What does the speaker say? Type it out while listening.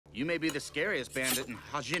You may be the scariest bandit in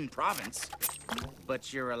Hajin province,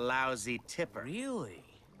 but you're a lousy tipper. Really?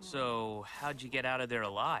 So, how'd you get out of there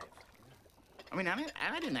alive? I mean,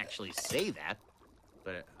 I didn't actually say that,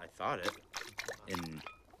 but I thought it in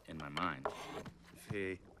my mind. If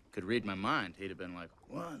he could read my mind, he'd have been like,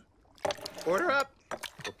 "What? Order up.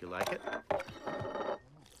 Hope you like it."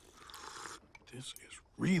 This is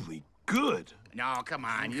really good. No, come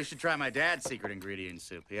on. You should try my dad's secret ingredient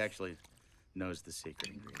soup. He actually knows the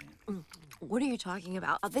secret ingredient. What are you talking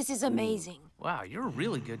about? Oh, this is amazing. Wow, you're a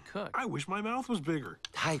really good cook. I wish my mouth was bigger.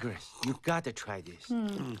 Tigress, you've got to try this.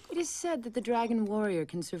 It is said that the dragon warrior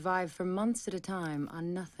can survive for months at a time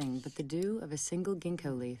on nothing but the dew of a single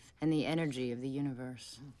ginkgo leaf and the energy of the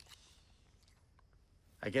universe.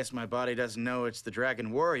 I guess my body doesn't know it's the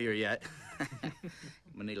dragon warrior yet. I'm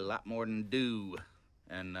gonna need a lot more than dew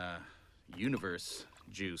and universe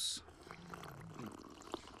juice.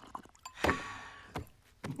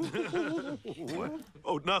 What?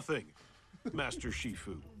 Oh, nothing, Master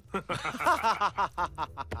Shifu.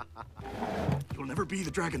 You'll never be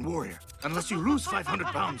the dragon warrior unless you lose 500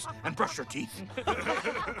 pounds and brush your teeth.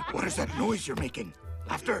 What is that noise you're making?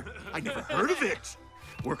 Laughter? I never heard of it.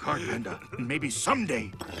 Work hard, Panda, and maybe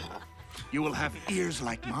someday you will have ears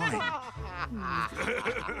like mine.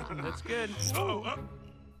 That's good.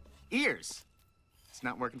 Ears. It's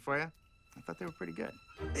not working for you? I thought they were pretty good.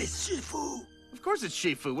 It's Shifu. Of course it's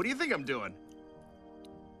Shifu. What do you think I'm doing?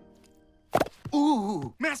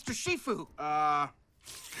 Ooh, Master Shifu.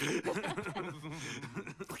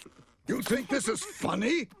 You think this is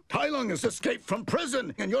funny? Tai Lung has escaped from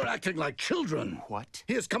prison, and you're acting like children. What?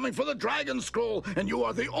 He is coming for the Dragon Scroll, and you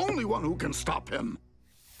are the only one who can stop him.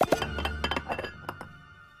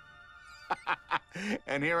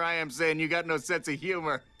 And here I am saying you got no sense of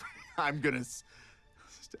humor. I'm gonna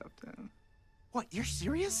step down. What, you're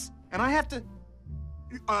serious? And I have to...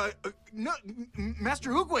 no,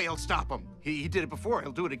 Master Oogway will stop him. He did it before,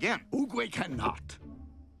 he'll do it again. Oogway cannot.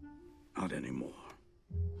 Not anymore.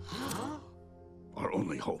 Our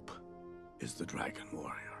only hope is the Dragon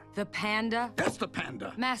Warrior. The panda? That's the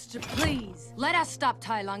panda. Master, please, let us stop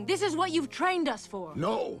Tai Lung. This is what you've trained us for.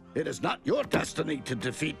 No, it is not your destiny to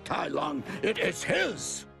defeat Tai Lung. It is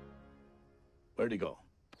his. Where'd he go?